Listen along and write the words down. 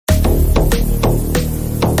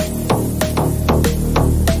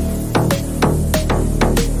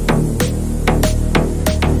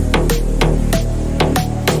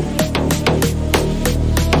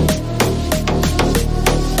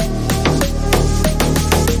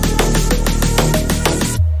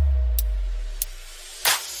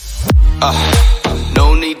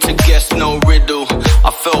No need to guess, no riddle.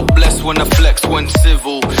 I felt blessed when the flex went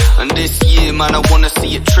civil. And this year, man, I wanna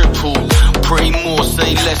see it triple. Pray more,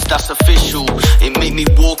 say less, that's official. It made me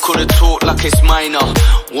walk or the talk like it's minor.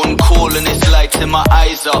 One call and it's lighting my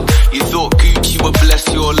eyes up. You thought Gucci would bless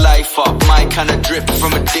your life up. My kind of drip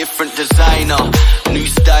from a different designer. New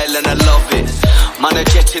style and I love it. Man are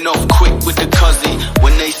jetting off quick with the cuzzy.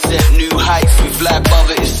 When they set new heights, we fly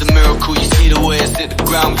above it. It's a miracle, you see the way it's hit the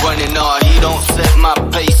ground running. He don't set my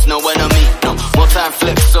pace, no enemy. No, more time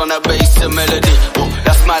flex on a bass and melody. Oh,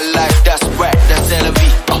 that's my life, that's rap, that's LV.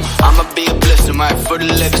 Oh, I'ma be a blessing, right, for the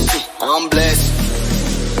legacy. I'm blessed,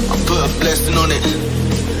 I put a blessing on it.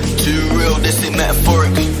 Too real, this ain't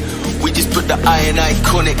metaphoric. We just put the I in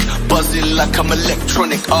iconic. Buzzing like I'm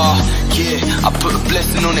electronic. Yeah, I put a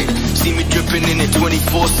blessing on it. See me dripping in it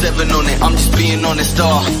 24/7 on it. I'm just being honest.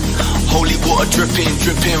 Holy water dripping,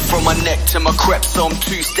 dripping from my neck to my crep. So I'm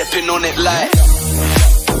two-stepping on it like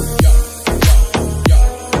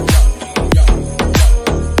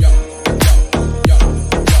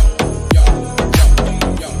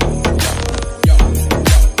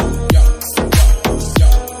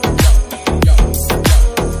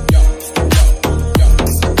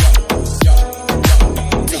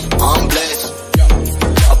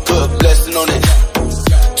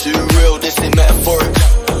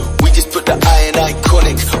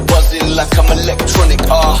like I'm electronic,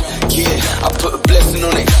 yeah, I put a blessing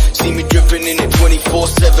on it. See me dripping in it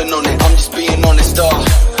 24/7 on it. I'm just being honest,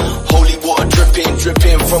 holy water dripping,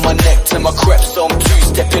 dripping from my neck to my crep. So I'm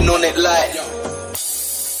two-stepping on it like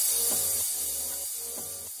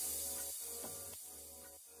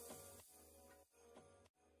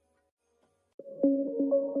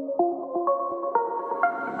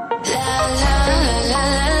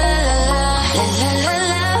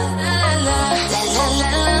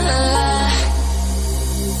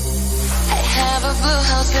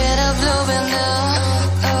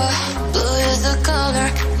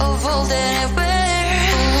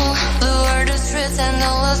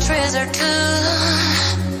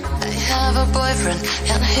boyfriend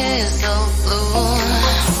and he is so blue.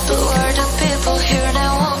 Blue are the people here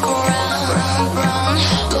that walk around.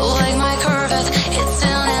 Blue like my Corvette, it's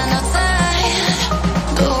down and outside.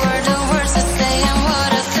 Blue are the words I say and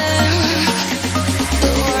what I think.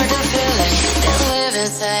 Blue are the feelings that live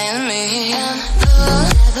inside me. And blue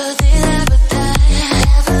never did ever die.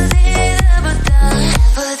 Never did ever die.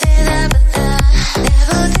 Never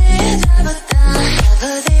did ever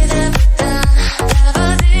die. Never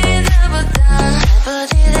did ever die. Never did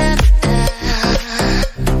ever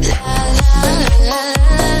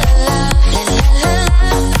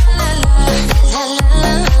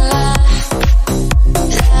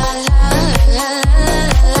die.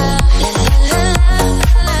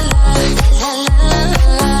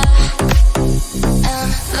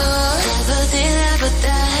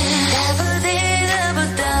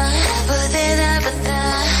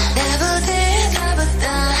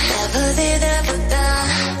 Never did ever die.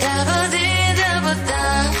 Never did ever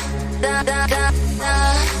die. La la la la la la la la la la.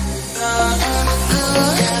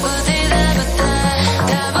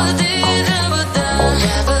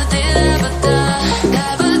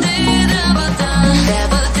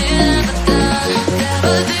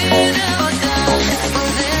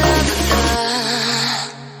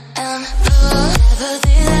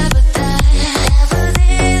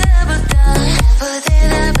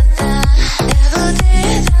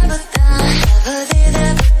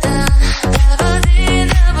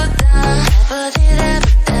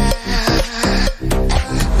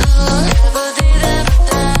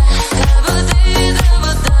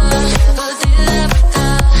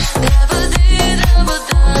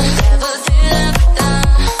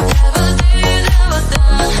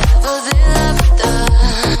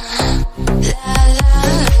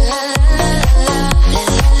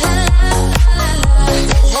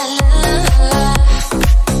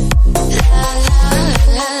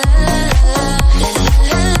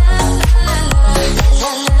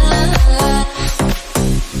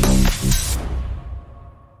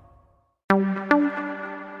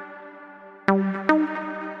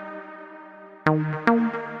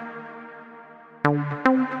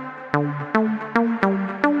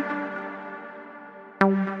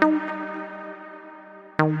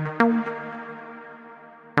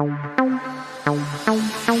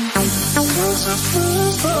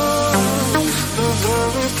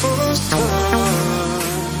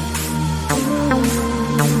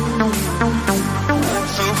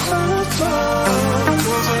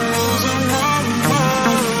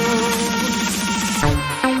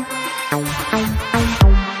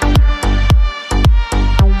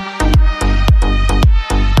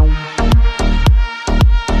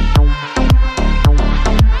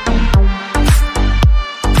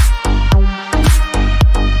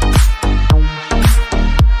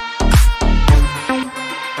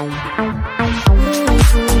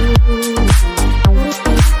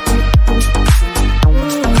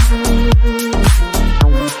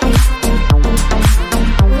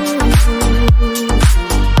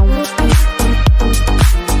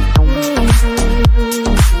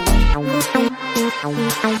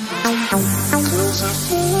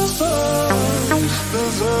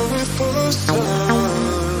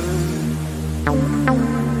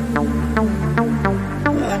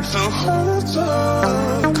 So hold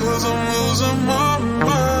tight, 'cause I'm losing my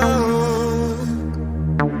mind.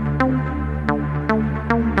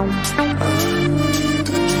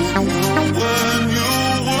 When you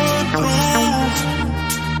were through,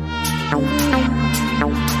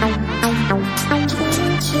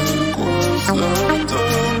 20 was left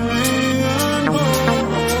of me and more.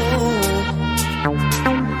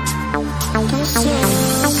 The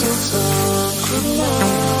sense of time could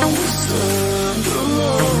not stand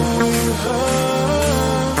alone.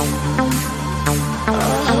 I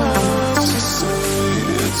had to say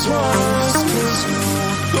it twice, 'cause you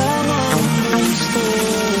don't understand.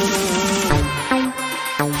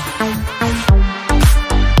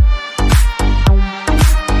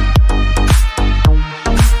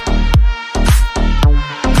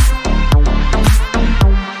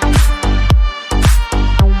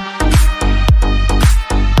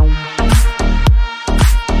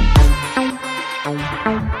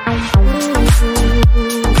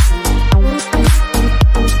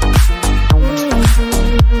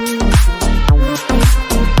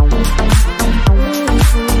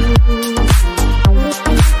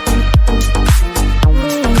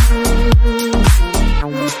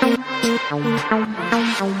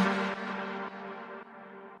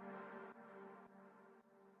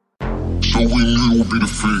 So we knew it would be the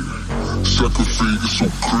fate. Second fate is so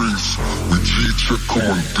crazy. We G-check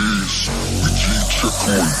on days. We G-check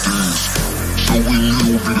on days. So we knew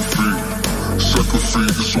it would be the fate. Second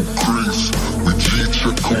fate is so crazy. We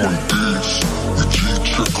G-check on days. We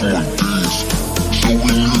G-check on days. So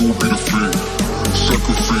we knew it would be the fate.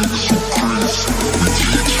 Second fate is so crazy. We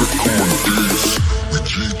G-check on days. We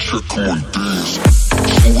G-check on days.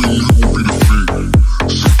 So we knew it would be the fate.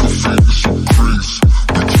 Second fate is so crazy.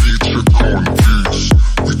 We G-check on days.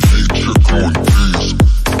 We G-check on days.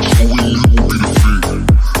 So we knew it would be the fate.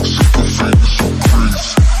 Second fate is so crazy.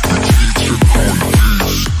 We G-check on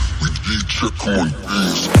days. We G-check on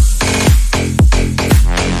days.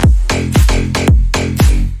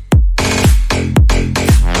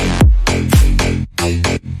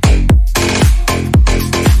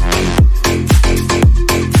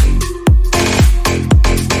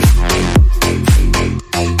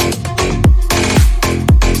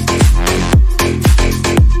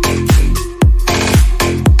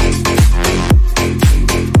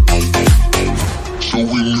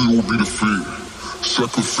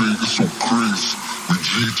 Second fate is so crazy. We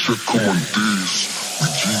G-check on days. We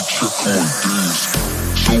G-check on days.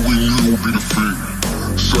 So we knew it would be the fate.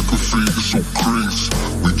 Second fate is so crazy.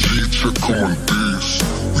 We G-check on days.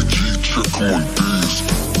 We G-check on days.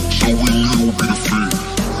 So we knew it would be the fate.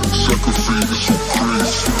 Second fate is so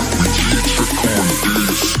crazy. We G-check on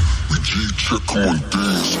days. We G-check on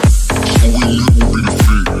days. So we knew it would be the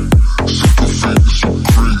fate. Second fate is so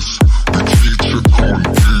crazy. We G-check on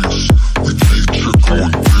days. We G-check on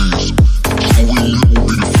days. So we knew it would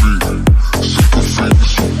be the fate. Second fate is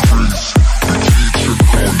so crazy. We G-check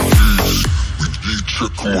on days. We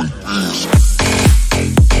G-check on days.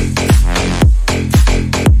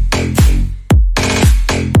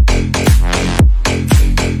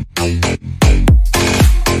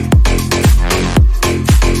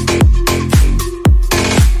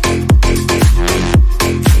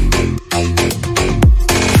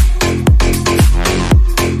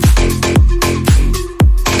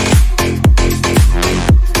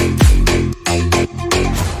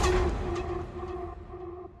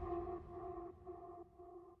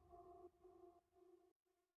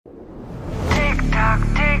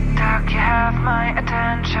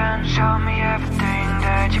 Show me everything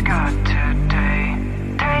that you got today.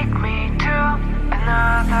 Take me to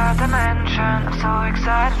another dimension. I'm so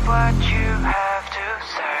excited what you have to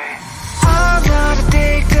say. I'm not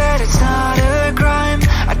addicted, it's not a crime.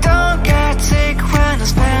 I don't get sick when I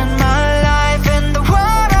spend my life in the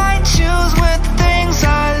world I choose with the things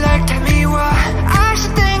I like. Tell me what I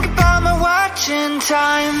should think about my watching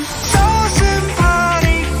time. So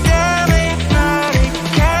sympathetic, damn hypnotic,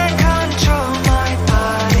 can't control my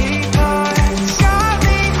body parts. Got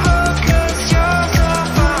me hooked 'cause you're so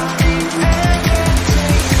funny,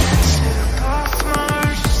 entertaining, super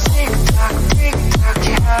smart. Tick tock,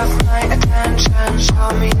 you have my attention. Show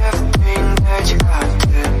me everything that you got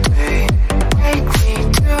today. Take me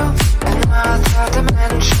to another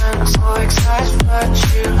dimension. I'm so excited what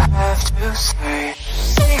you have to say.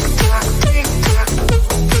 Tick tock,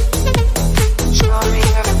 show me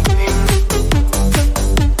everything.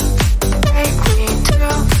 Take me to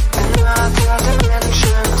another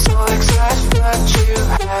dimension. I'm so excited what you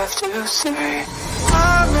have to say.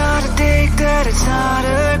 I'm not addicted, it's not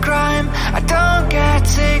a crime. I don't get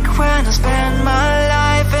sick when I spend my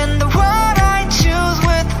life in the world I choose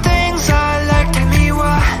with the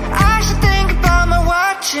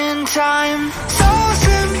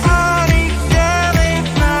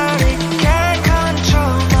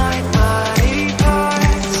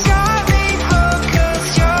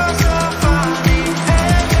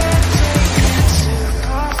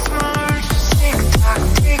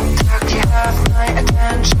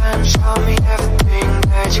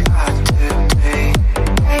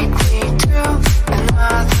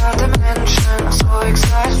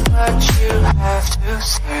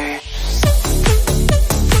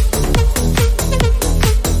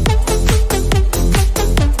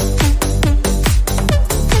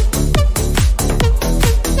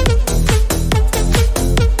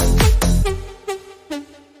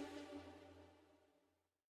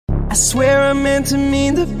I meant to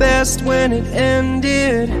mean the best when it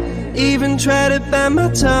ended. Even tried to bite my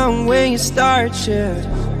tongue when you start shit.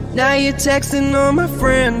 Now you're texting all my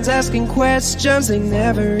friends, asking questions. They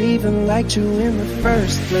never even liked you in the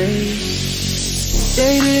first place.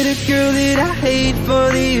 Dated a girl that I hate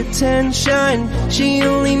for the attention. She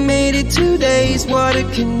only made it 2 days, what a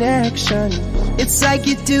connection. It's like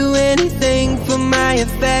you'd do anything for my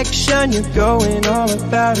affection. You're going all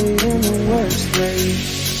about it in the worst way.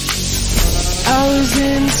 I was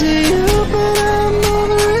into you, but I'm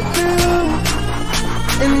over it now.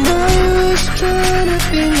 And I was trying to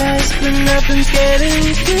be nice, but nothing's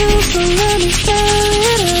getting through. So let me spell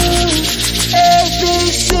it out. A, B,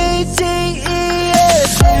 C, D, E,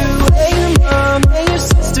 F, U. Hey your mom, hey your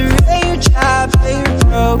sister, hey your job, hey your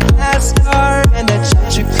broke ass car, and that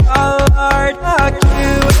shit you call art. Fuck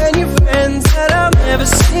you and your friends that I'll never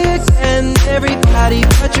see again. Everybody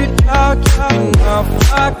but your dog, you know,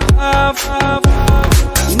 fuck off.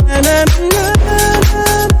 Na na na na na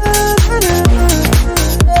na na.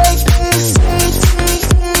 A, B, C, D,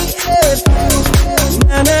 E, F, U.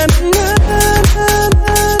 Na na na na na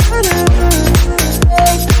na na. A,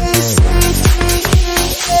 B, C, D, E,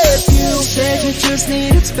 F, U. Said you just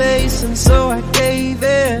needed space, and so I gave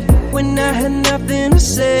it. When I had nothing to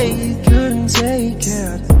say, you couldn't take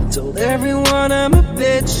it. Told everyone I'm a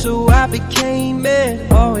bitch, so I became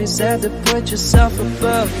it. Always had to put yourself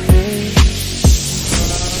above me.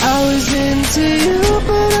 I was into you,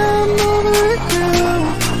 but I'm over it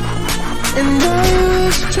now. And I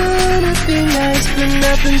was trying to be nice, but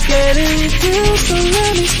nothing's getting through. So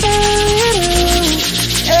let me spell it out.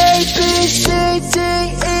 A, B, C, D,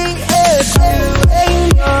 E, F, U. Hey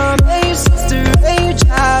your mom, hey your sister, hey your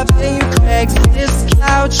job, hey your Craigslist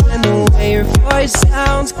couch, and the way your voice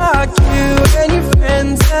sounds. Fuck you and your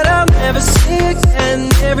friends that I'll never see again.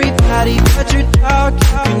 Everybody but your dog,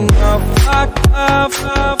 you know, fuck off.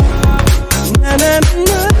 Na na na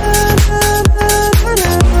na na na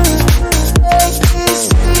na. A, B, C,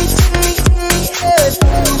 D, E, F,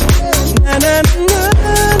 U. Na na na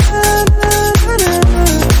na na na na.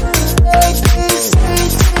 A, B, C,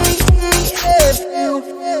 D, E, F, U.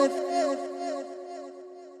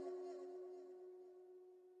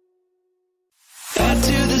 I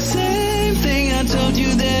do the same thing I told you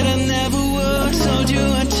that I never would. Told you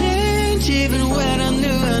I'd change even when I knew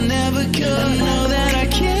I never could. I know that I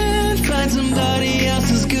can't find somebody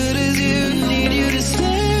else as good as you. Need you to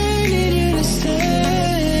stay, need you to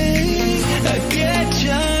stay. I get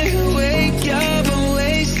drunk, wake up and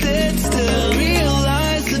wasted still.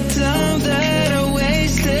 Realize the time that I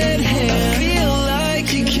wasted here. Feel like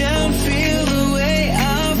you can't feel the way I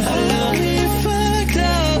feel. I'll be fucked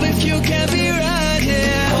up if you can't be right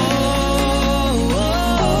here.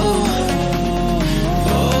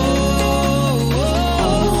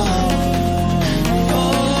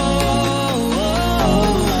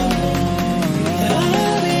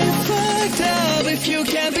 If you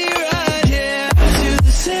can't be right here, I do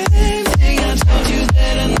the same thing I told you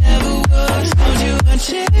that I never would. Told you I'd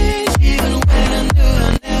change even when I knew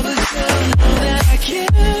I never could. Know that I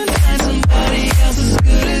can't find somebody else as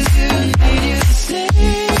good as you. Need you to stay,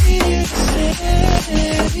 need you to stay.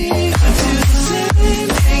 I do the same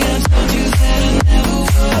thing I told you that I never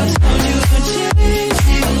would. Told you I'd change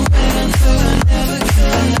even when I knew I never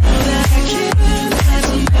could. Know that I can't find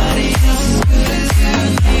somebody else as good as you.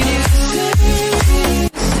 Need you to stay.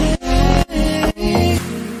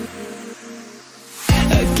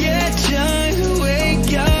 I get drunk,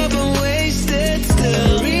 wake up and wasted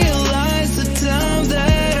still. Realize the time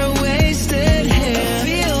that I wasted here.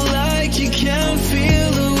 Feel like you can't feel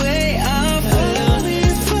the way I feel. I'll be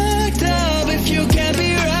fucked up if you can't be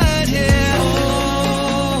right here.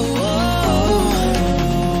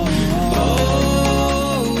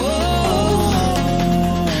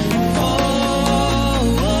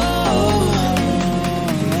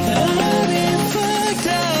 I'll be fucked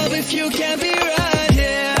up if you can't be right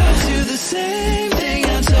here. I do the same thing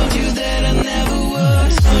I told you that I never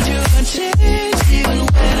would. Told you I'd change even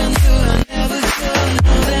when I knew I never could.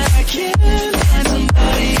 Know that I can't find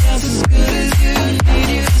somebody else as good as you. Need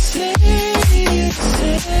you to stay, need you to stay.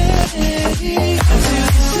 I do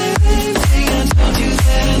the same thing I told you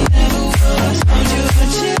that I never would. Told you I'd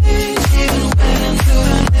change even when I knew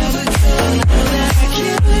I never could. Know that I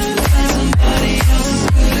can't find somebody else as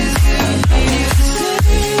good as you. Need you to stay.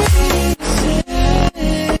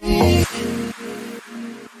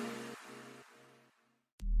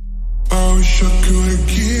 I wish I could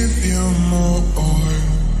give you more,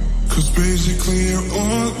 'cause basically you're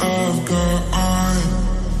all I've got.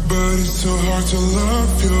 But it's so hard to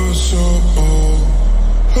love your soul.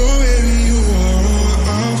 Oh baby, you are all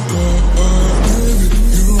I've got.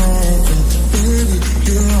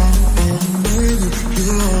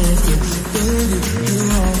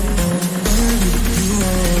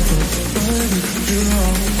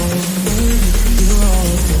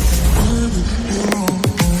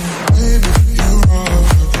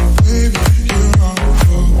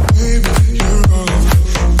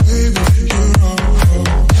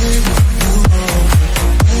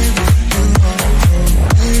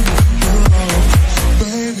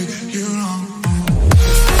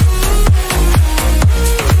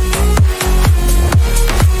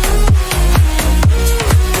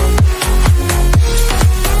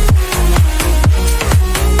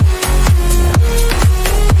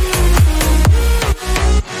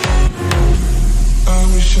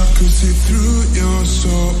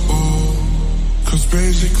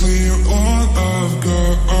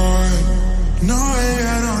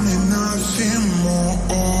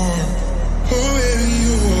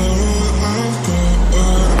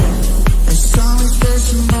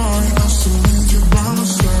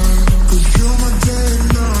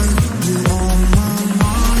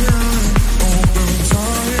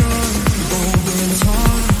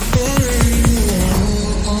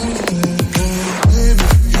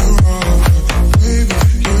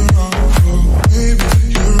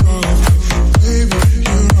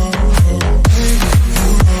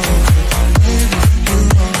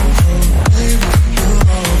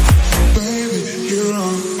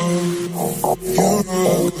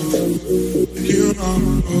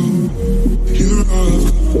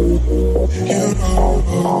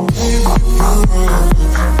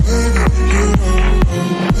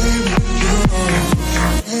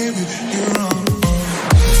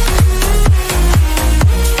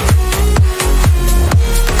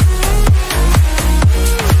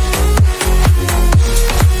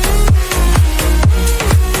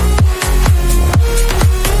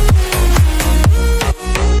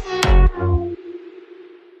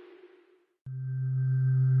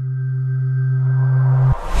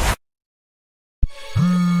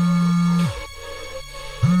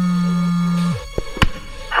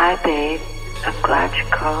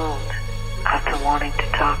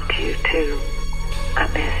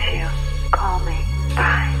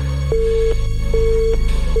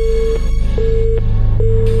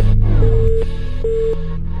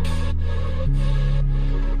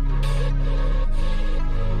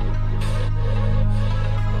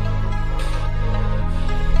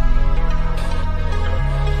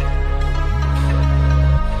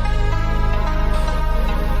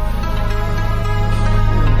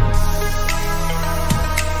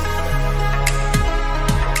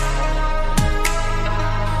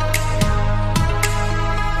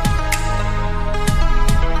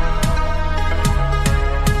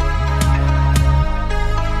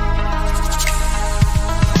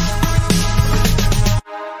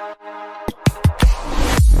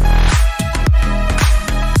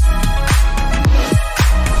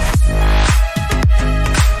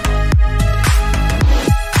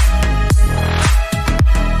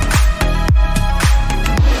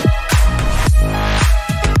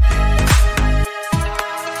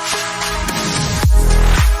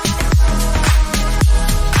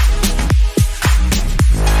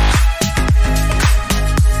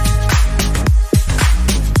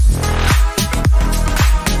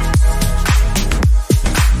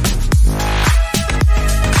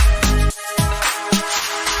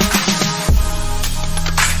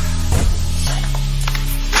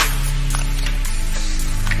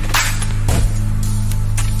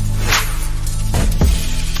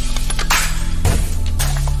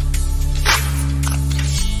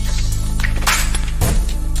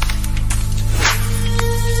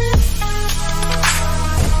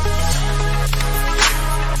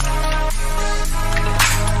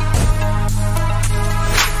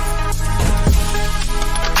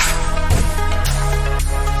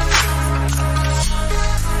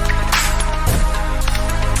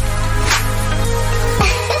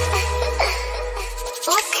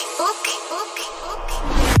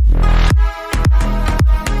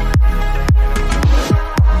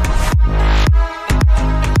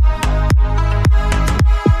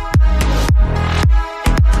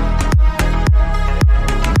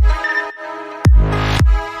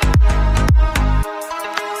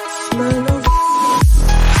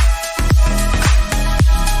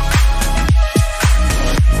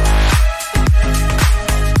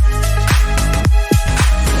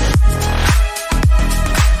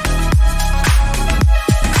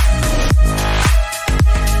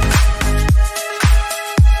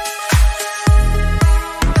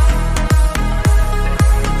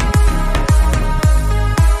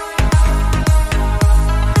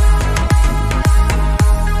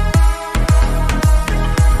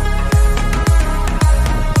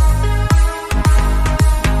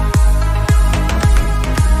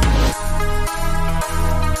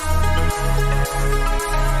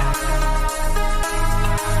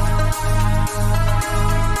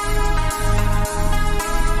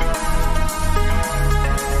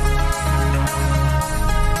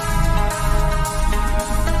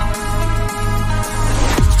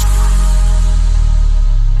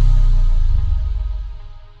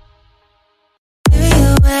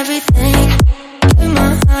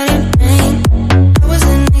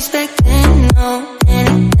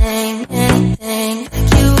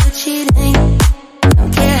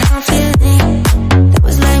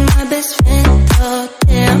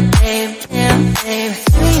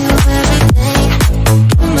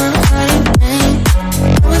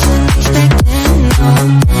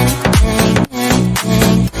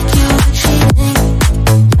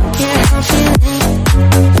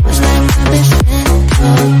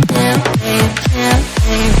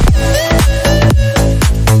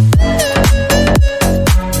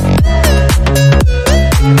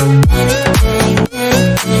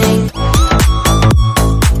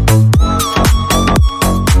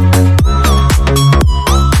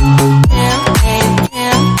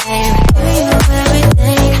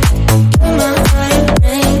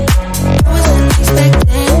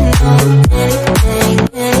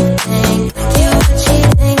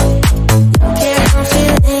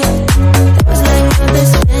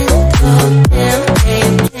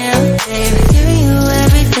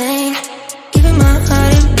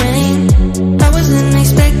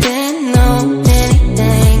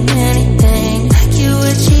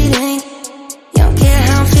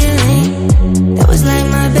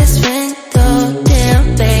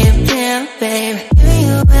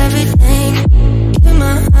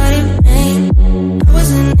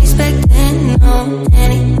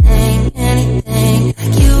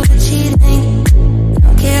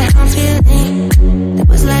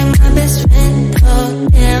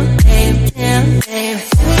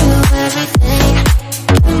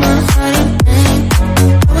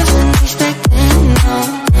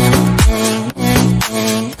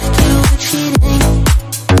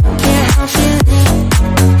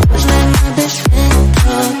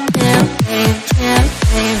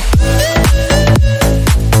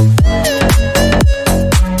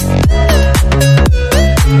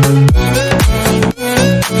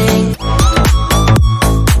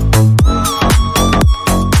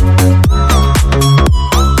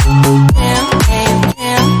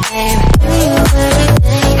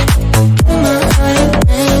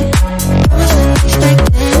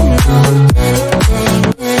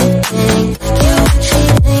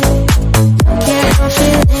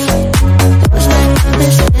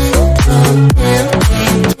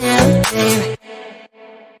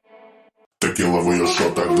 в ее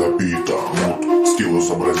шотах допита. Мут, скилл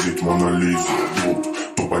изобразить Монолизу.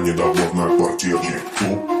 Тут, тупо недобор на квартирке.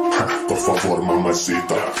 Туп, por favor,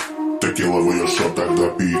 mamacita. Текила в ее шотах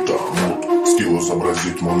допита. Мут, скилл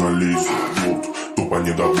изобразить Монолизу. Тут, тупо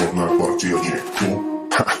недобор на квартирке. Туп,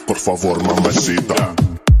 por favor, mamacita.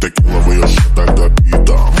 Текила в ее шотах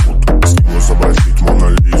допита. Мут, скилл изобразить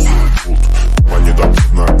Монолизу. Тут, тупо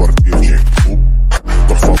недобор на квартирке. Туп,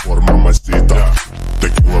 por favor, mamacita.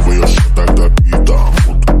 Текила в ее шотах допита.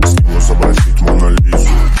 Мут, скилл изобразить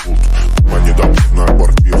Монолизу. Тут, тупо недобор на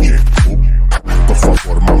квартирке. Туп, por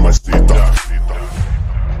favor, mamacita.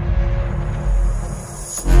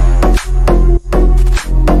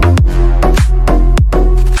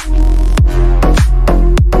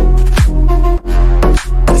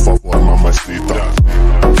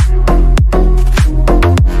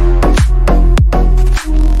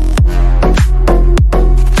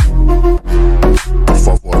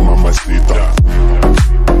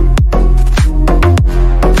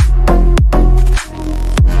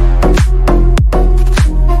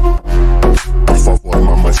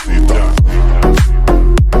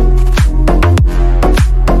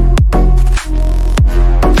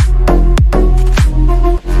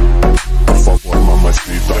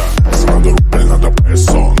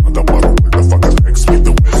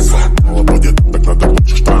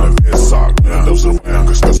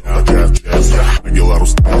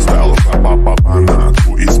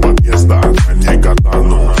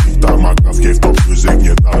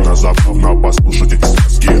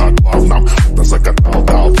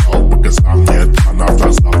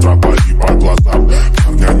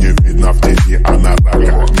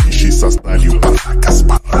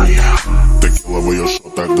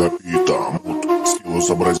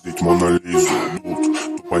 Изобразить Монолизу. Тут,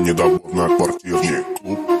 тупо недобор на квартирке.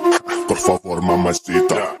 Клуб, por favor,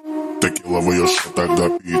 mamacita. Текила в ее шотах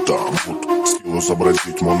допита. Мут, скилл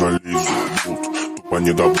изобразить Монолизу. Тут, тупо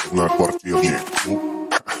недобор на квартирке. Клуб,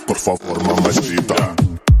 por favor, mamacita.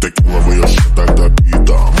 Текила в ее шотах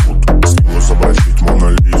допита. Мут, скилл изобразить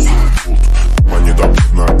Монолизу. Тут, тупо недобор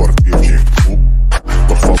на квартирке.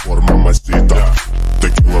 Клуб, por favor,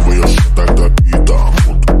 mamacita. Текила в ее шотах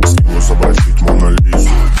допита. Мут, скилл изобразить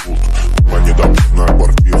Монолизу. Тут, тупо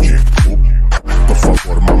недобор на квартирке. Клуб, por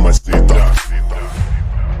favor, mamacita.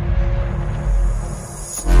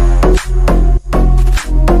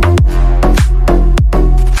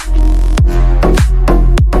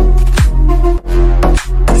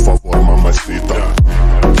 Por favor, mamacita.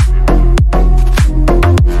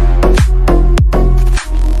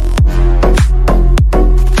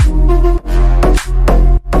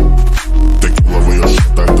 Текила в ее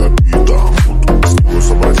шотах допита. Мут, скилл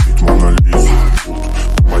изобразить Монолизу. Тут,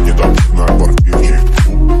 тупо недобор на квартирке.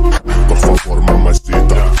 Por favor,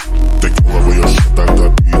 mamacita. Текила в ее шотах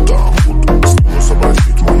допита. Мут, скилл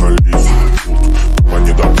изобразить Монолизу. Тут, тупо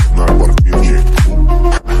недобор на квартирке.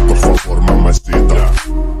 Por favor, mamacita.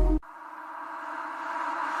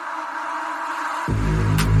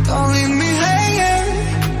 Don't leave me hanging.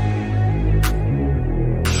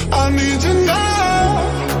 I need you now.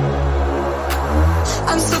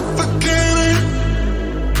 I'm suffocating,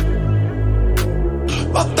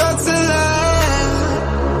 but that's a lie.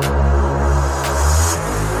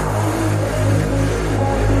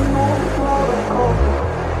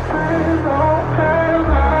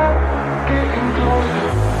 Getting closer.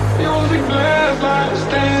 Music blares like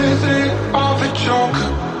static of a joker.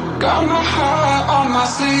 Got my heart on my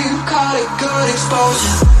sleeve, call it good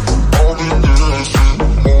exposure. I've been dancing,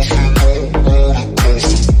 emotional roller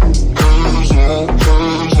coaster. Hands on,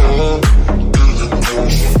 getting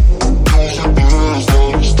closer. Music blares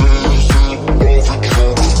like static of a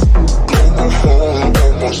joker. Got my heart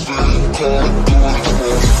on my sleeve, call it good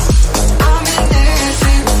exposure. I'm in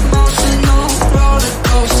dancing, emotional roller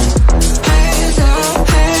coaster. Hands up,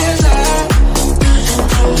 getting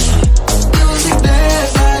closer. Music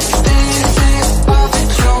blares like dancing of a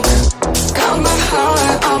joker. Got my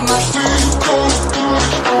heart on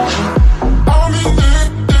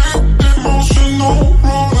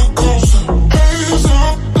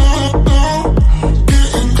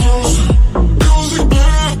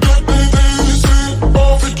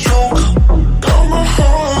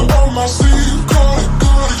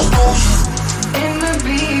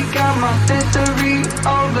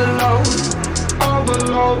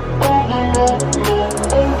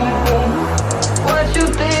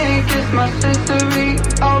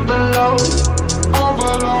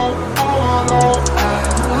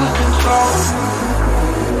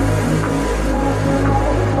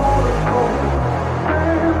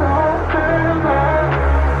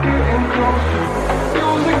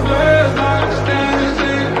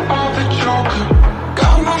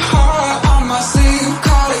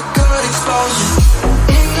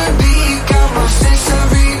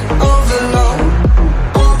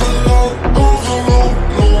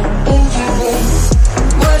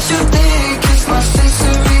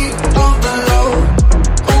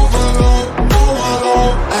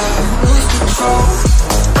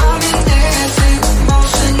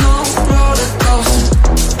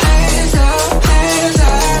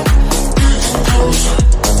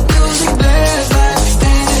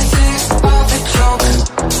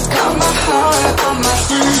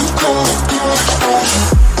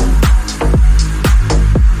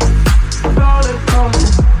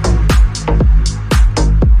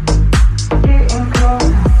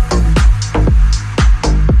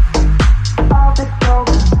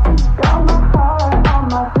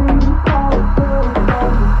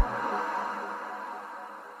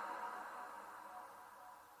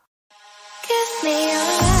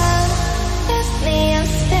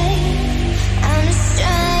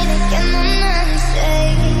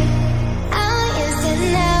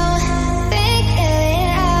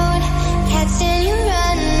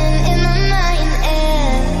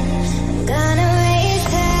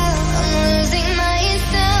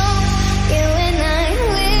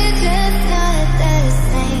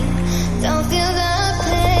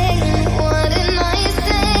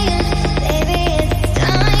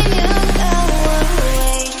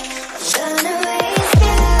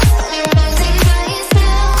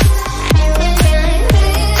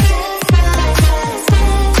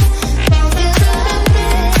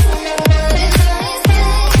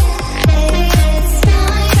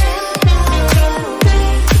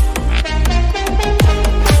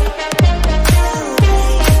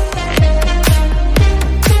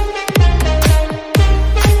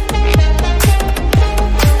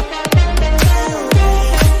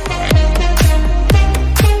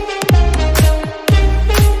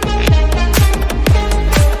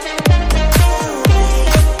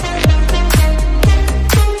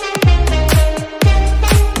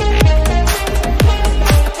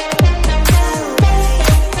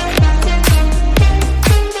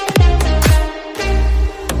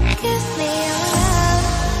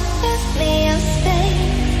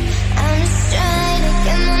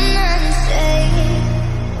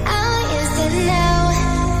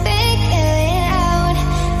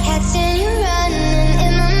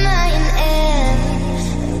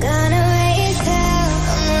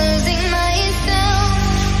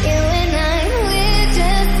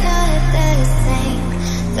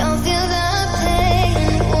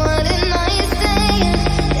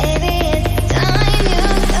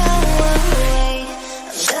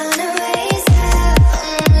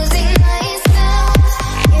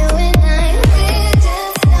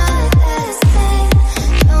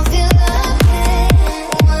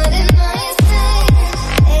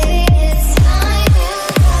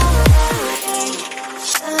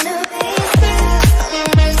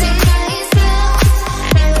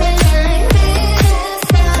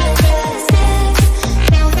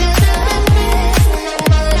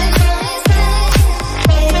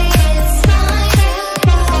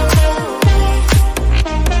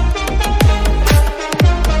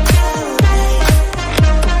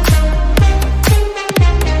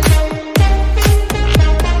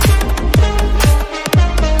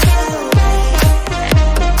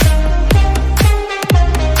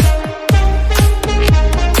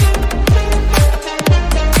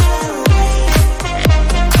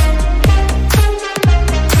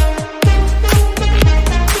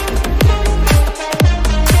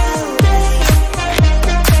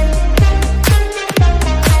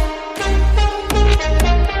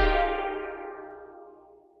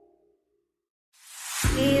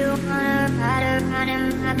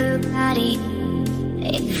my Bugatti.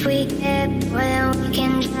 If we get well, we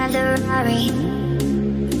can drive the Rari.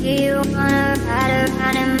 Do you wanna ride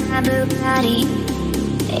around in my Bugatti?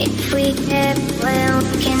 If we get well,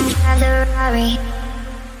 we can drive the Rari.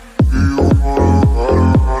 Do you wanna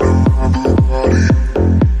ride around in my Bugatti?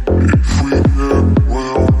 If we get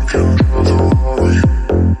well, we can drive the Rari.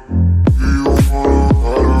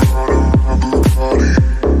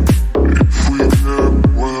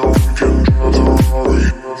 Do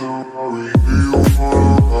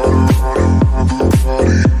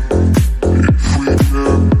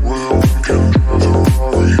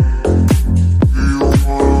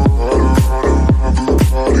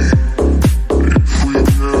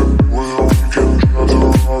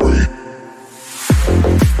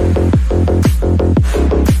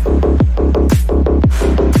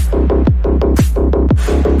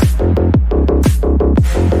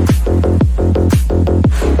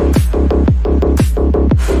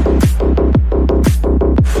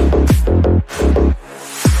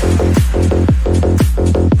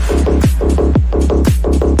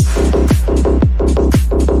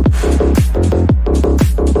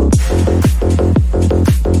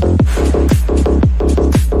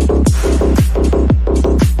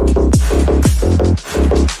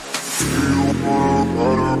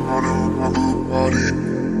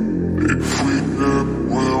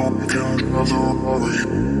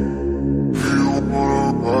you wanna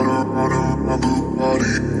ride around in my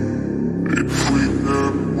Bugatti? If we get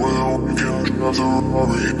well, we can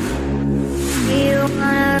drive the Rari. Do you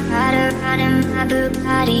wanna ride around in my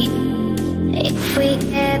Bugatti? If we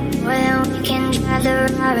get well, we can drive the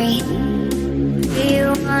Rari. Do you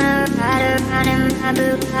wanna ride around in my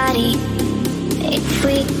Bugatti? If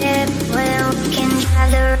we get well, we can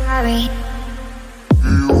drive the Rari.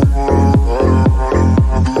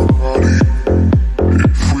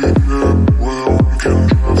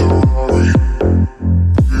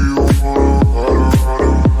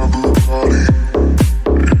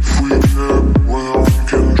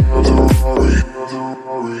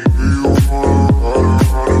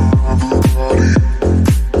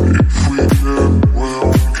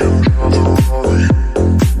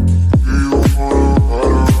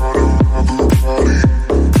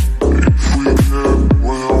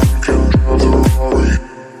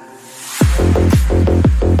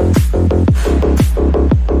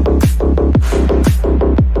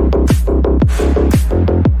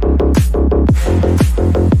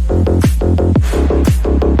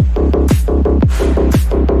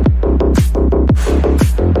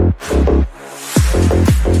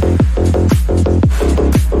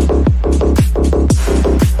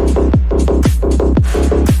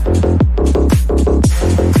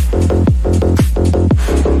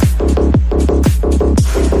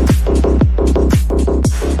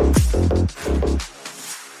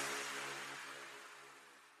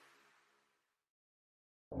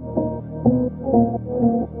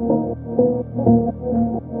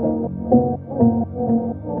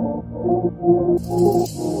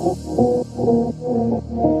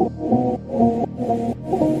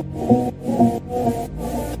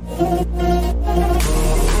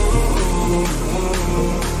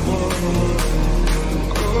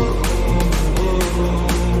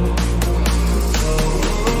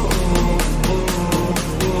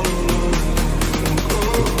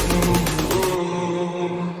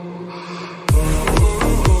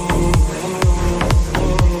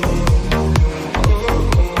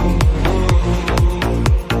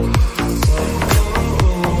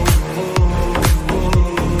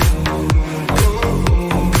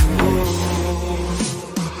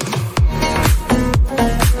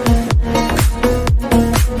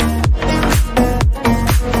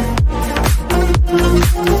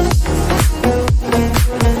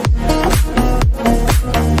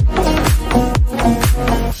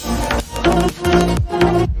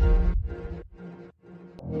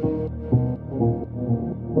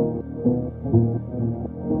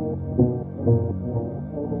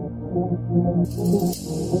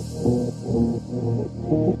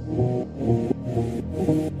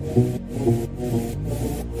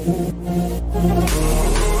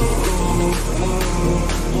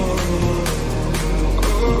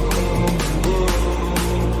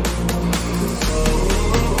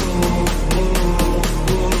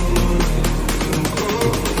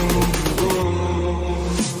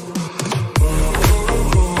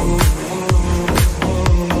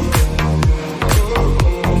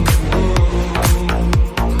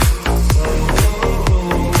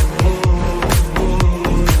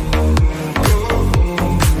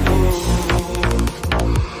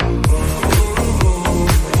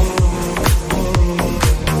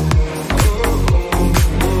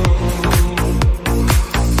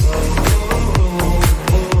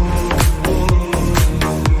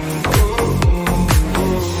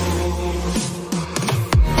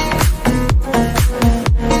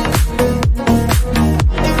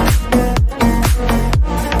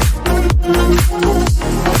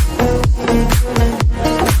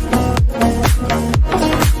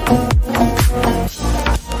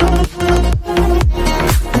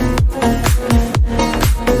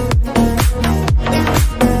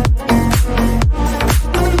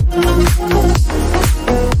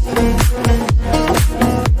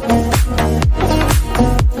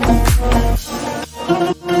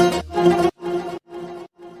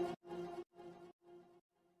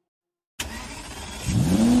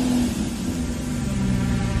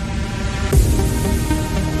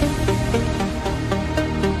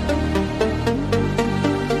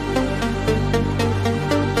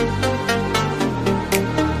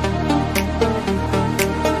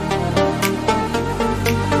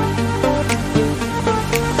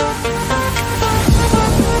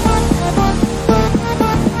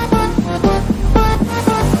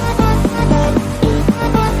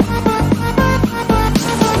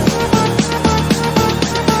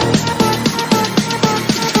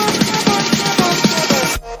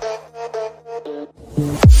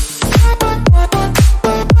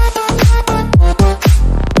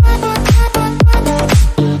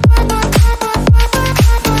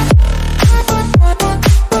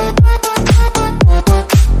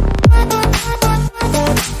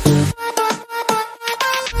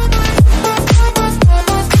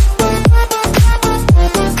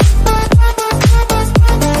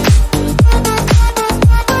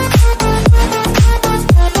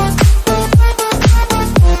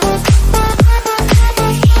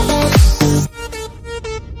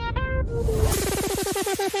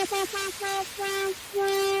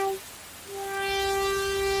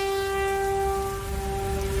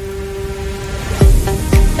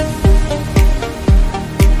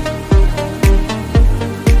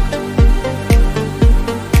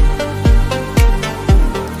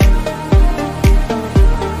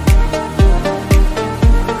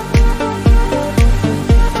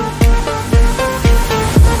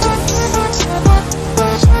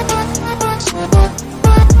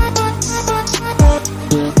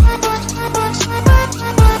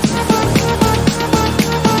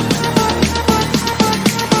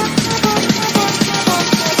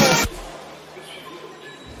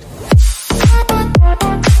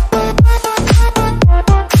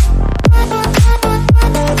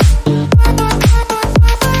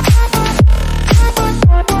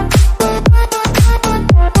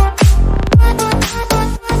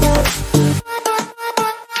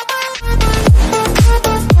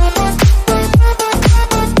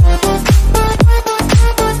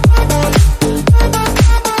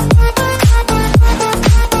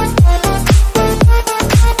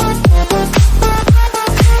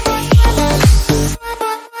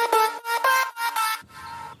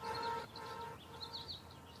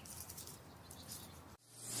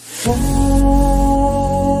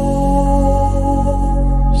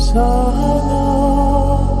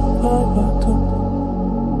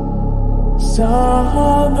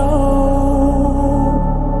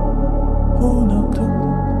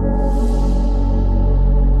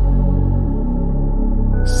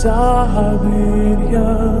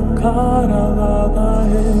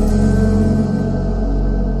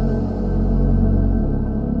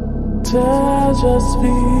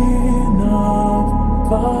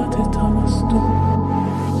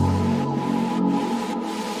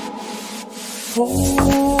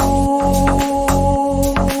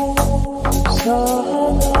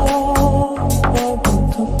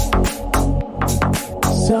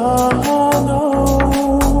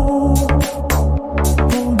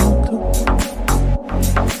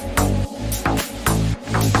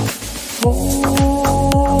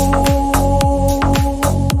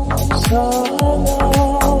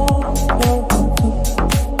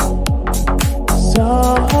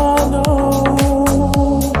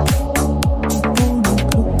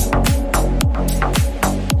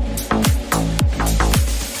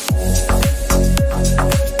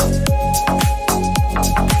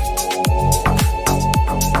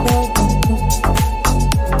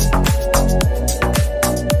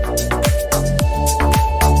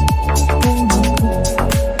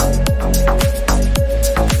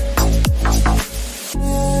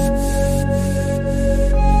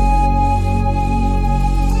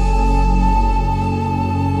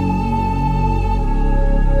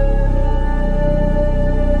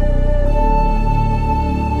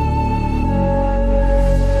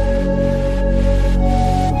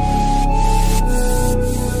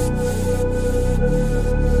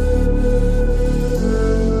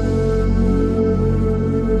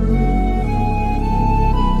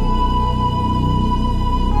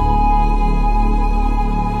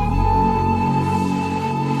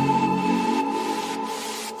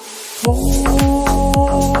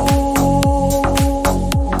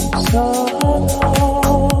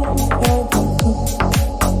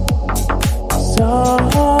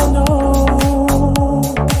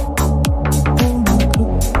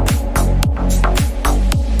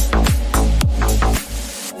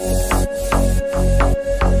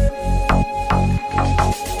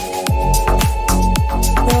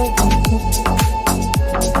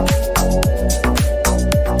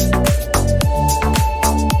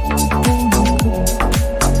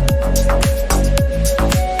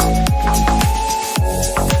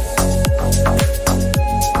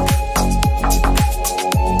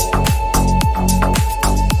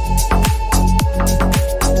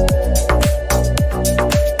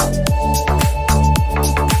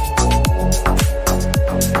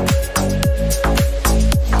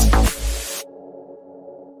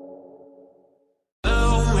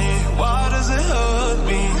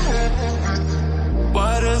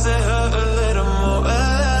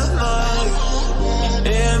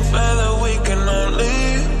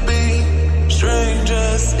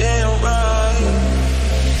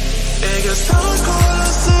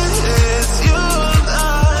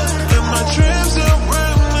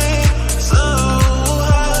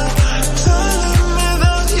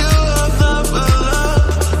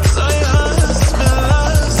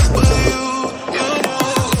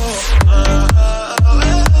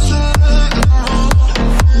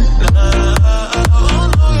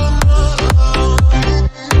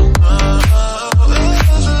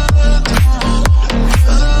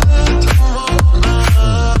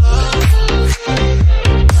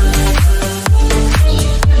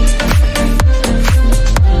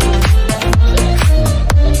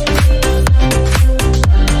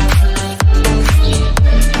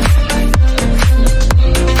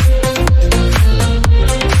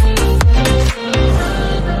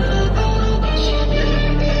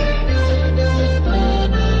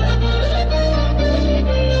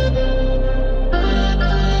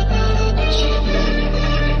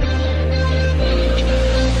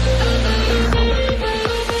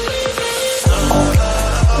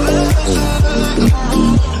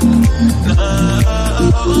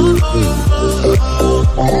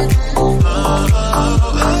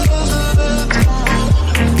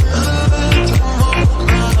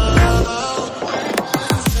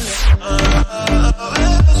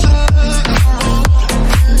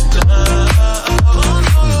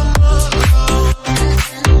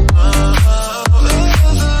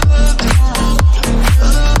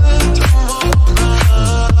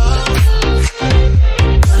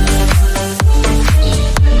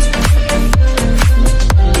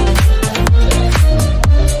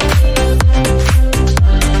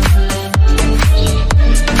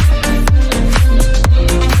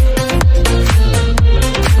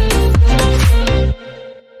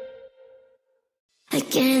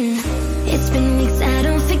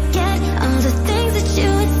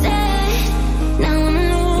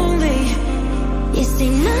 say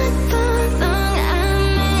not for long. I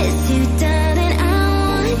miss you, darling. I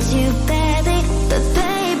want you badly, but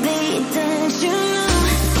baby, don't you know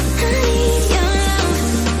I need your love.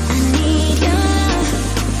 I need your love.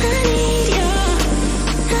 I need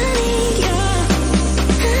your. I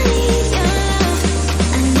need your. I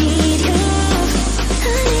need your love. I need your. I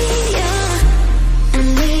need your. I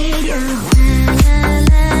need your. La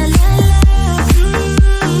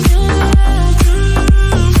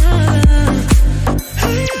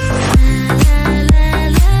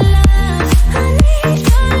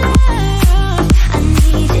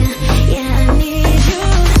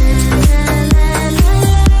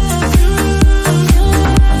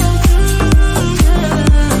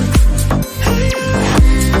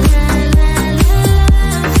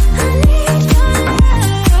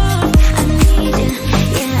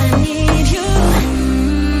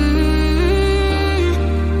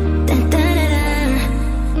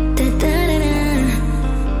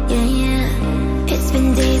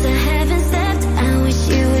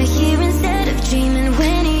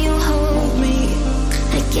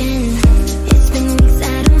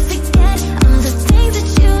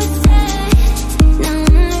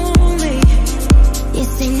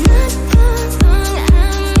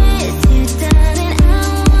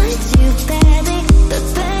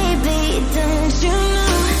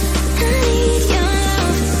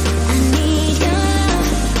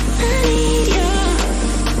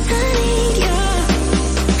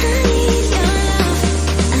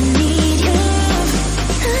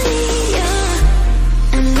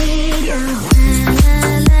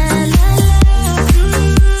la la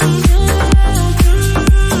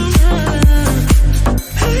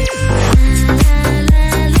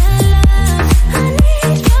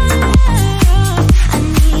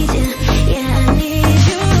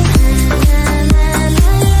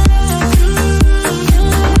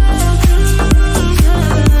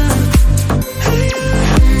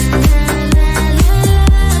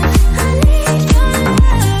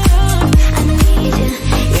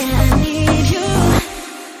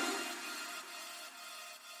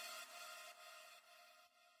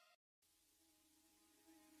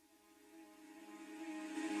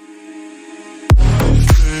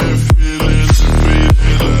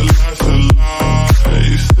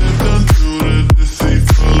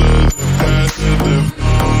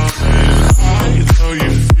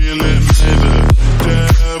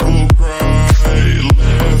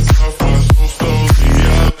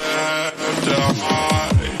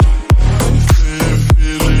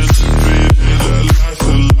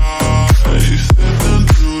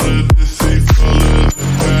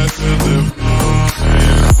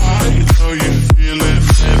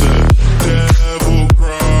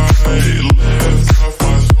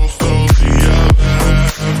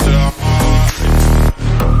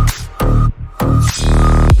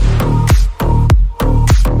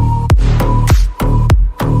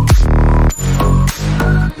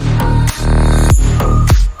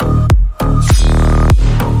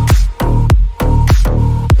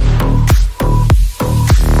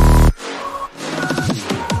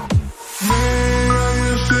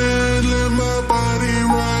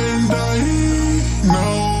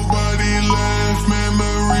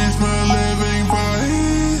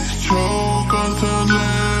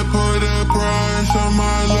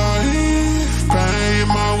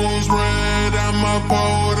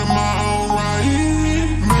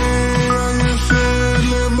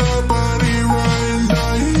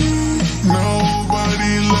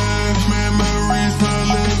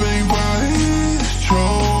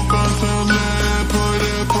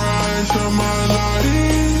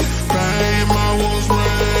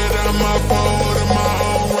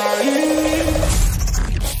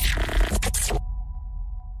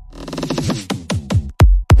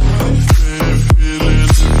Feeling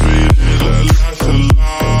to be, that's a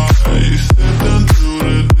lie.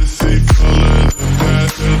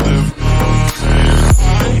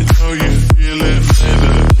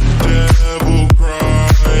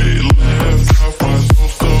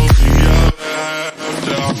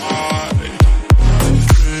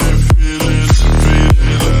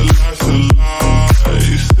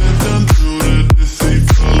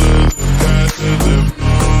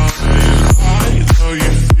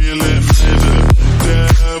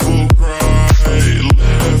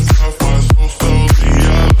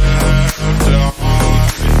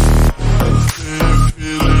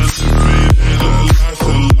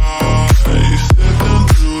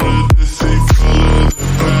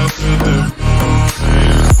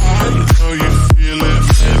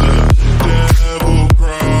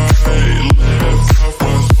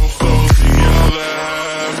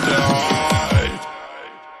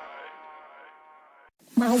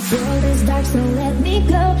 My world is dark, so let me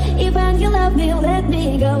go. Even you love me, let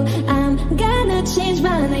me go. I'm gonna change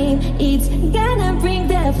my name. It's gonna bring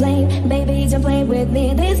the flame. Baby, don't play with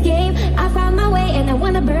me this game. I found my way and I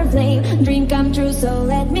wanna burn flame. Dream come true, so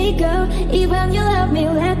let me go. Even you love me,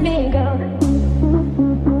 let me go.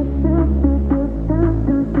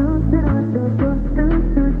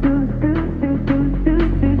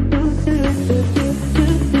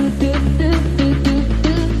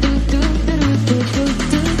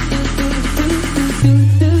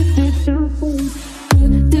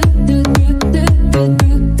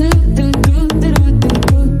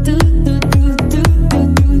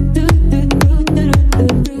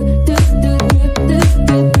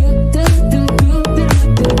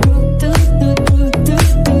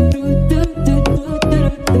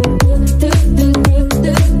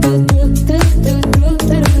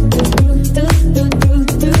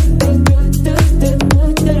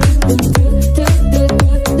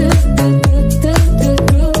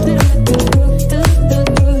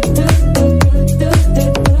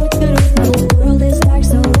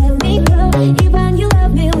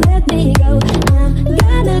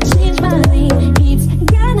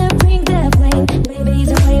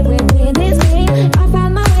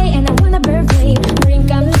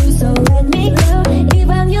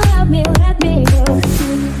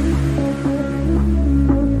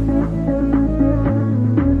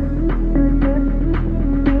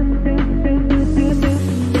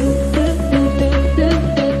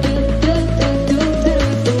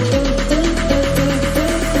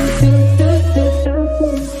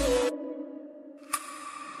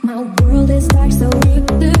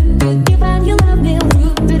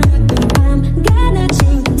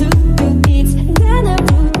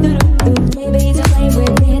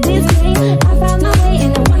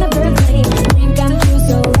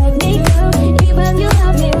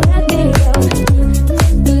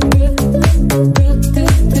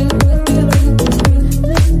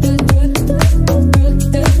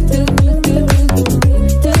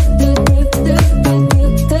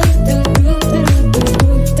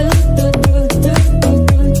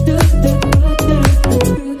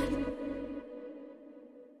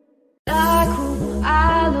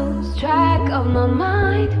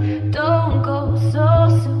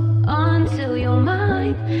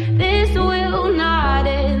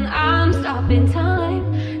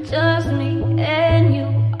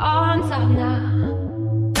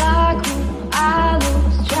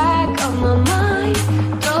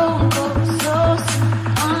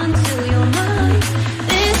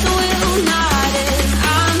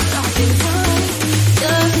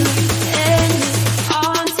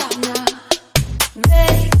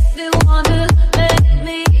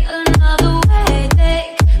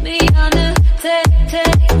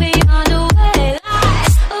 Take me on the way, light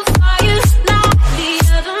a fire, light.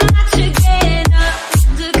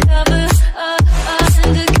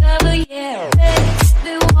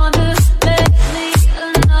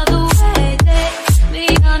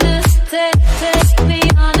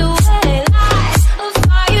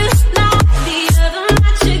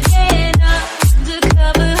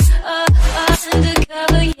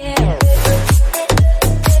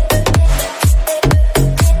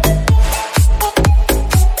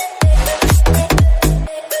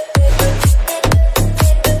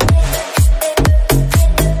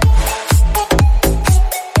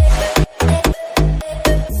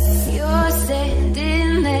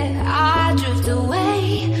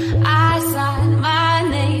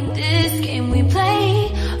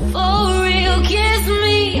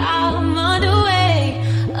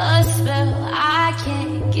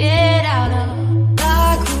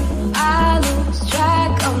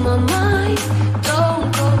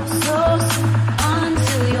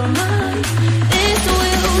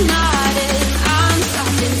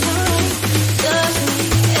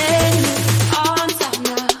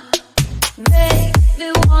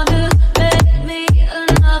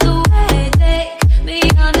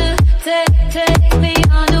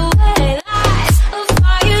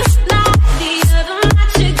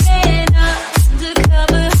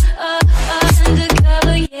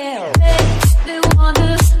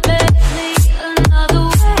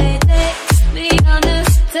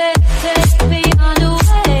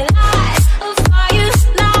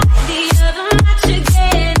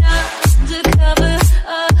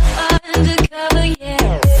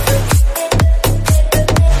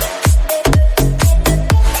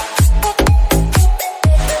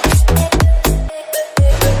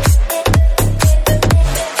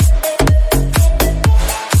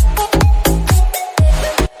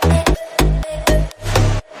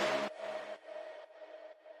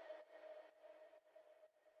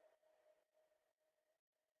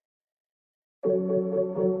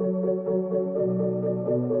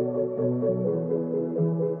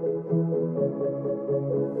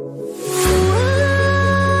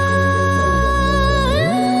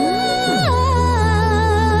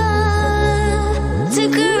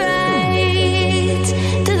 Took a ride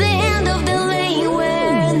to the end of the lane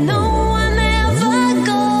where no one ever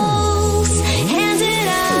goes. Handed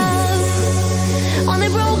up on a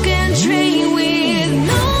broken train with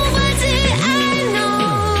nobody I know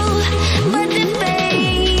but the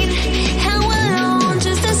pain. How alone,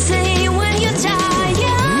 just the same when you're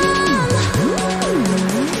tired.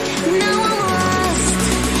 Now I'm lost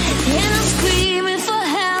and I'm screaming for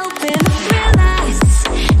help and I realize,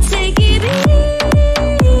 take it easy.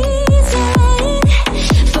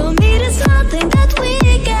 For me, there's nothing that we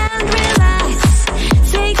can realize.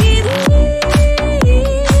 Take it easy.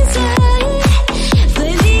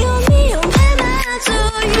 Play me on when I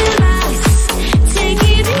tell you lies. Take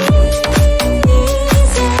it easy.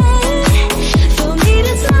 For me,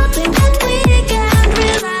 there's nothing that we can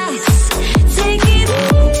realize. Take it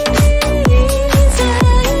easy.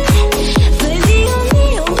 Play me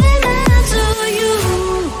on when I tell you.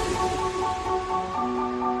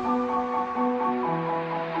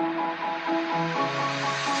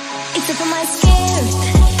 Except for my scared,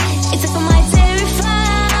 except for my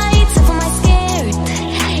terrified, except for my scared,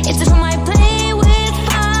 except for my play with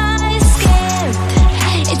fire, scared,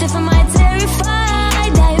 except for my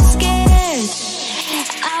terrified, I am scared.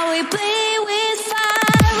 I will play with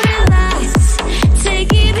fire, realize,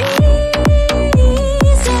 take it easy.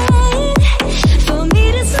 For me,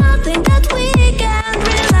 there's nothing that we can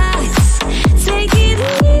realize. Take it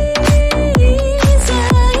easy.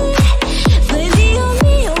 Play me on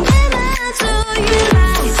when I tell you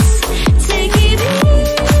lies. Take it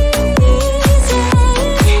easy.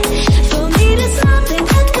 For me, there's nothing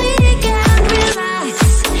that we can realize.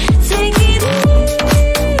 Take it easy.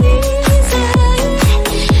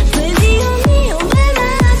 Play me on when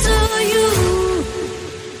I tell you.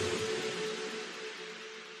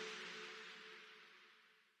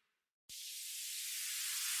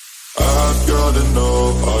 I've gotta know,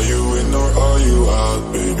 are you in or are you out,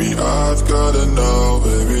 baby? I've gotta know,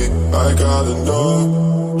 baby, I gotta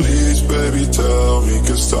know. Please, baby, tell me,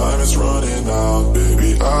 'cause time is running out,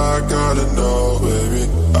 baby. I gotta know, baby,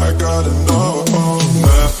 I gotta know.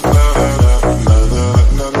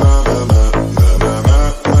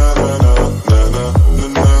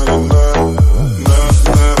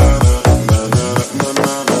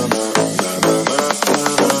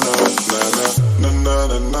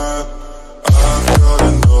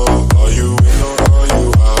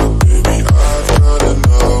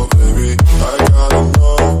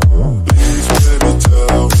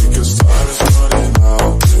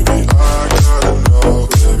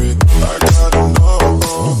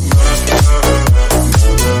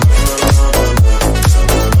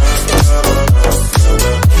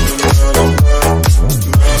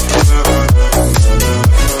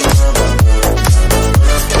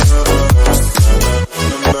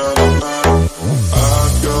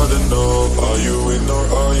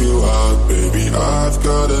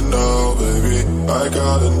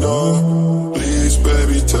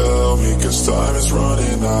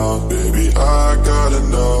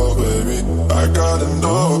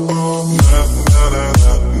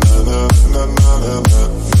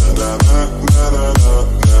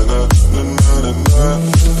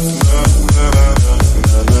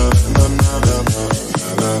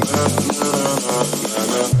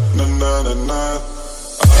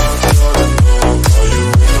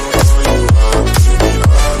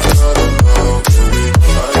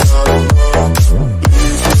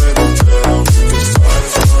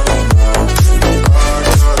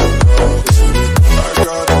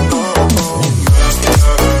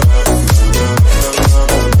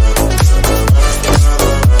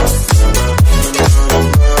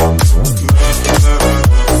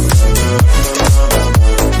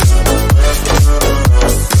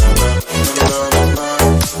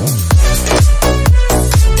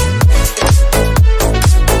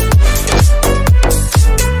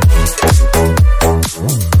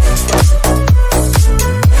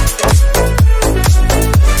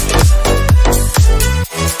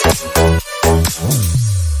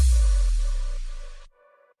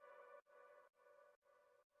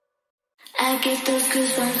 I get those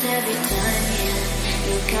goosebumps every time, yeah.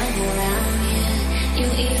 You come around, yeah. You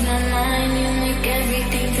ease my mind, you make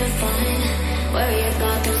everything feel fine. Worry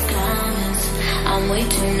about those comments, I'm way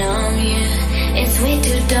too numb, yeah. It's way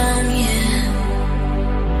too dumb, yeah.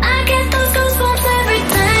 I get those goosebumps every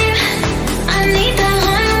time. I need the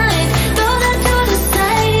limelight, throw that to the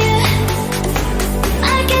side, yeah.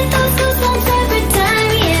 I get those goosebumps every time.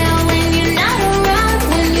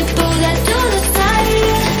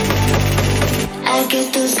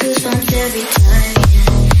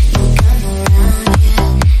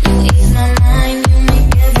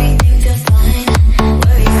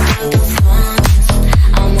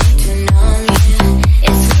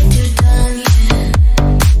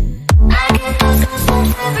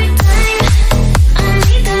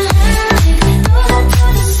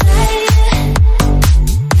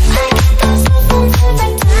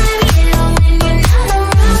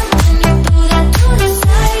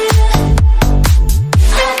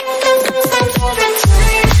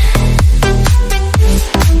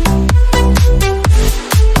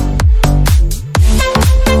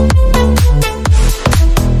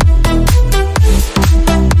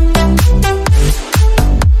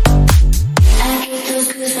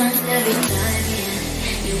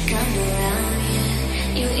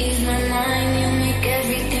 ease my mind, you make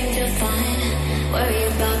everything feel fine. Worry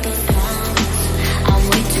about those problems, I'm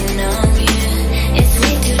way too numb, yeah. It's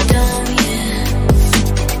way too dumb, yeah.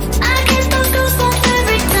 I get those goosebumps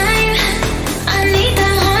every time. I need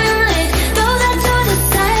that highlight, throw that to the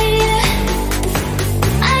side, yeah.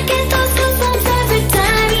 I get those goosebumps every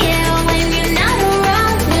time, yeah. When you're not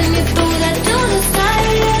around, when you throw that to the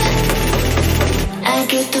side, yeah. I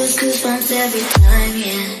get those goosebumps every time,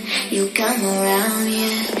 yeah. You come around,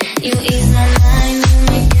 yeah. You ease my mind, you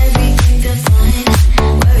make everything feel fine.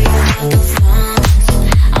 Worry about those problems,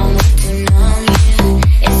 I'm way too numb,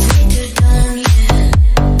 yeah. It's way too dumb, yeah.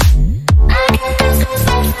 I get those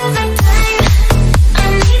goosebumps every time. I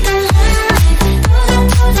need the highlight, throw that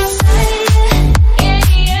to the side, yeah,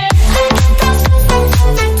 yeah. I get those goosebumps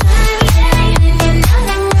every time, yeah. When you're not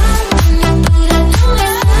around, when you throw that to the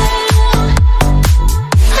side, yeah.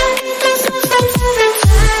 I get those goosebumps every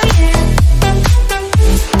time, yeah.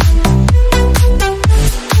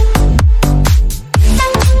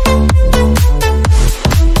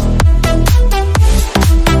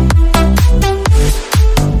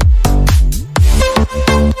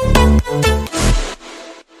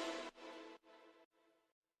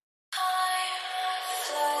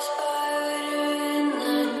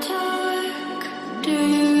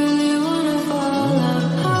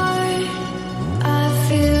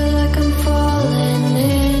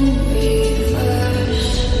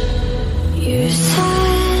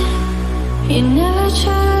 You never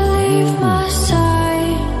try to leave my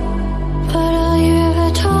side, but all you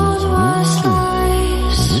ever told was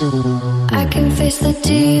lies. I can face the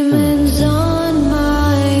demons on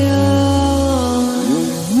my own.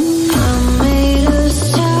 I'm made of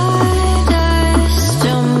stardust,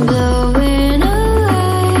 I'm blowing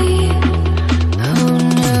away. Who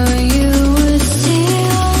knew you would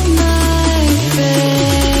steal my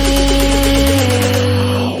fate?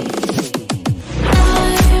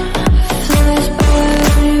 Flies by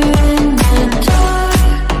you in the dark.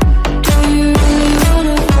 Do you really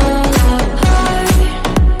wanna fall apart?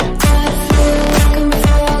 I feel like I'm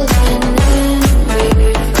falling in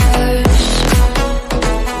reverse.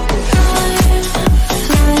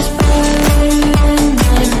 Flies by you in the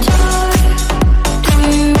dark. Do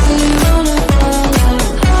you really wanna fall apart?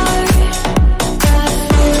 I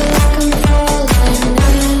feel like I'm falling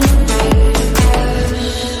in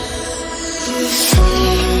reverse. You say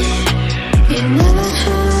you never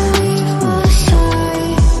try to leave my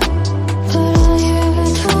side, but all you ever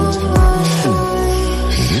told was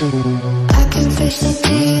lies. I can face the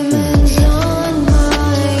demons on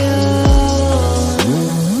my own.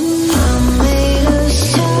 I'm made of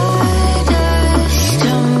stardust,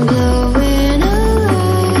 I'm blowing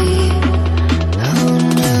away. Who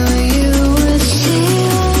knew you would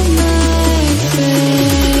steal my fate?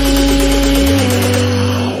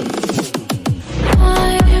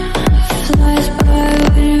 Flies by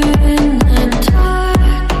you in the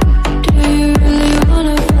dark. Do you really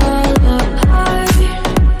wanna fall apart?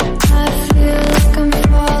 I feel like I'm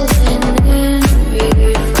falling in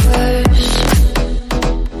reverse.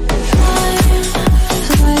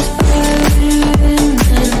 Flies by you in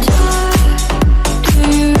the dark. Do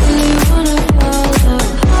you really wanna fall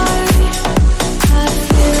apart? I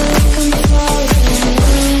feel like I'm falling in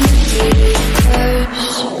reverse.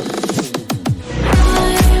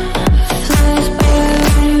 Flies by you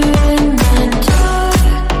in the dark.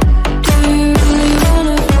 Do you really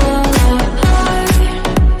wanna fall apart? I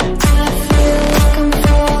feel like I'm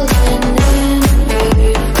falling in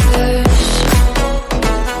reverse.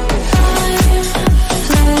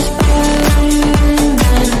 Flies by you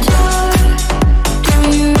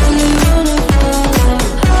in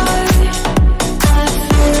the dark.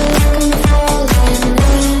 Do you really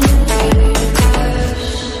wanna fall apart?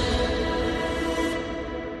 I feel like I'm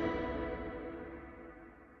falling in reverse.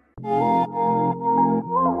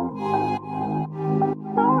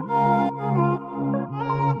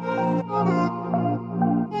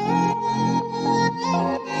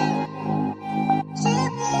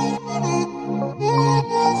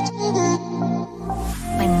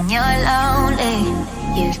 When you're lonely,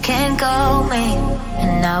 you can call me,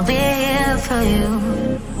 and I'll be here for you.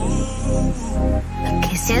 I'll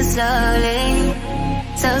kiss you slowly,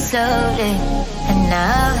 so slowly, and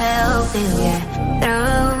I'll help you get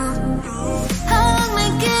through. Hold me,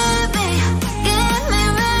 give me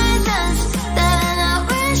reasons that I'm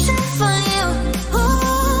wishing for you.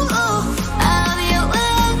 Ooh, I'll be a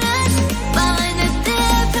witness, find the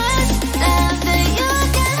deepest love that you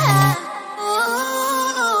can have.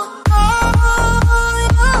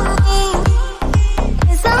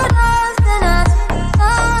 It's so lost in us, so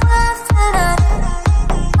lost in us.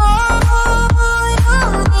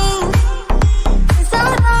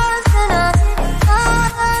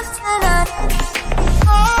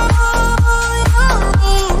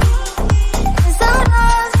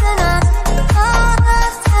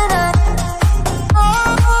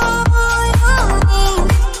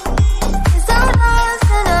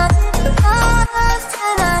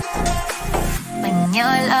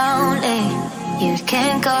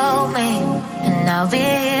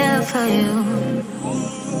 for you.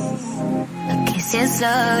 I'll kiss you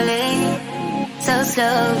slowly, so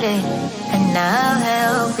slowly, and I'll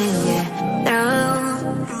help you get through.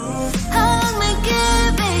 Hug me,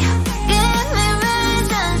 give me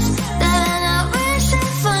reasons that I'm not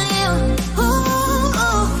wishing for you. Ooh,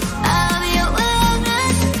 I'll be a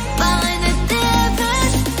witness, find the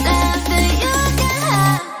difference, nothing you can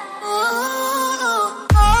have. Ooh,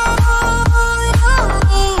 all you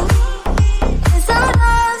need is our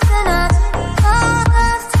love tonight, our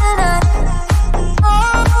love tonight.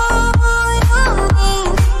 All you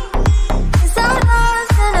need is our love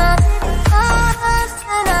tonight, our love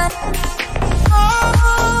tonight. All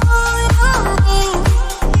you need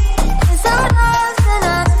is our love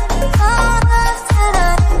tonight, our love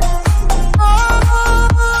tonight. All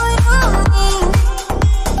you need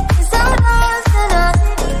is our love tonight,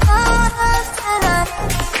 our love tonight.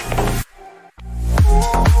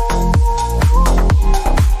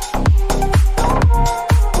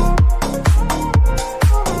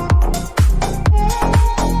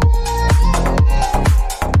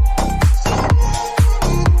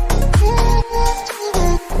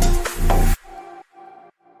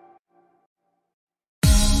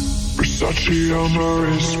 Versace on my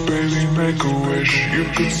wrist, baby, make a wish. You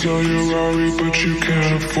could sell your Rari, but you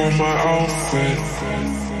can't afford my outfit.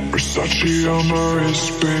 Versace on my wrist,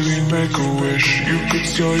 baby, make a wish. You could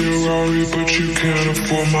sell your Rari, but you can't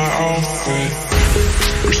afford my outfit.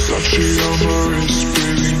 Versace on my wrist,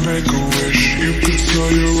 baby, make a wish. You could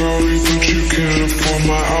sell your Rari, but you can't afford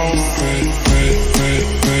my outfit.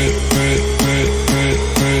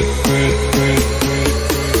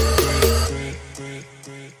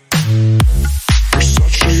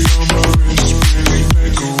 Versace on my wrist, baby,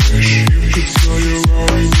 make a wish. You could sell your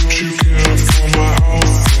Rari, but you can't afford my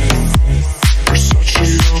outfit. Versace on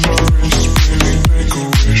my wrist, baby, make a wish. You could sell your Rari, but you can't afford my outfit. Versace on my wrist, baby, make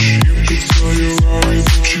a wish. You could sell your Rari,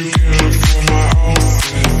 but you can't afford my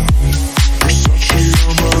outfit. Versace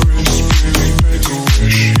on my wrist, baby, make a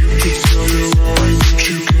wish. You could sell your Rari, but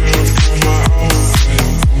you can't afford my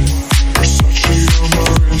outfit. Versace on my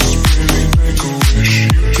wrist, baby, make a wish.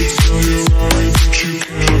 You could sell your Rari, but you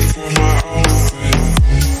can't afford my outfit.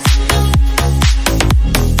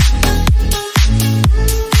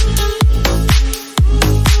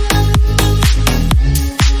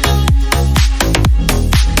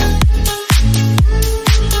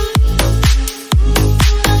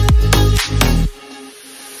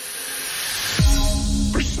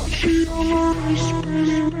 Versace on my wrist,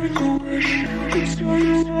 baby, make a wish. You could sell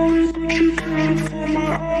your Rari, but you can't afford my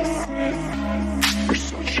outfit.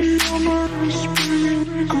 Versace on my wrist, baby,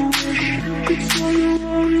 make a wish. You could sell your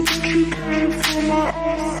Rari, but you can't afford my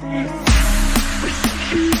outfit.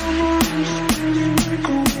 Versace on my wrist, baby, make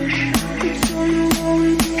a wish. You could sell your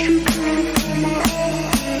Rari, but you can't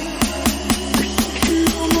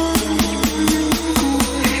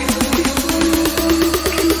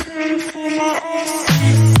afford my outfit.